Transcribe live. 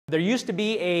There used to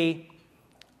be a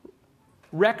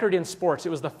record in sports. It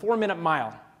was the 4-minute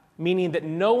mile, meaning that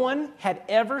no one had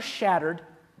ever shattered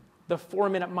the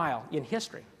 4-minute mile in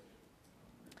history.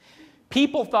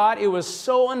 People thought it was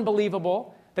so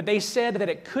unbelievable that they said that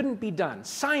it couldn't be done.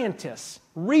 Scientists,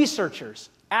 researchers,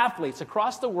 athletes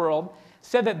across the world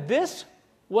said that this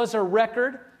was a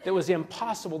record that was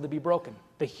impossible to be broken.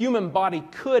 The human body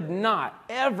could not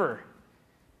ever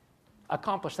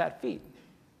accomplish that feat.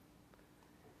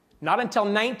 Not until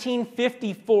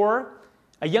 1954,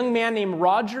 a young man named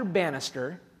Roger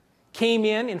Bannister came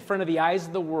in front of the eyes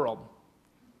of the world.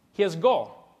 His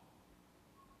goal,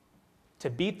 to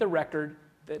beat the record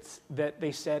that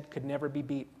they said could never be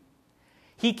beat.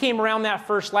 He came around that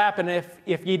first lap, and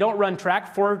if you don't run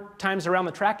track, 4 times around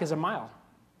the track is a mile.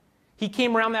 He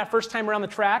came around that first time around the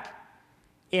track,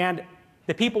 and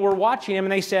the people were watching him,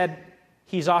 and they said,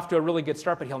 he's off to a really good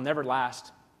start, but he'll never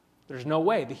last. There's no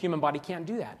way. The human body can't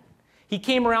do that. He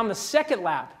came around the second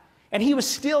lap, and he was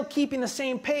still keeping the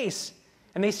same pace.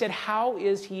 And they said, how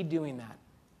is he doing that?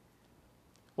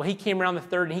 Well, he came around the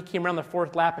third, and he came around the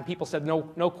fourth lap, and people said, no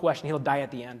question, he'll die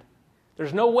at the end.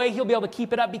 There's no way he'll be able to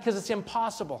keep it up because it's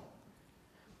impossible.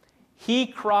 He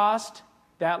crossed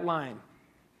that line,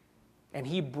 and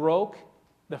he broke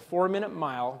the 4-minute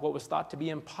mile, what was thought to be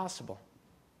impossible.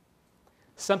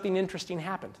 Something interesting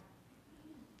happened.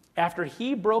 After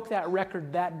he broke that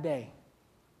record that day,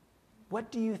 what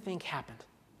do you think happened?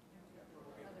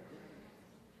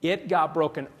 It got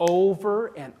broken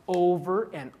over and over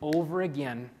and over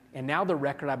again, and now the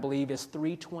record, I believe, is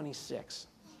 3:26.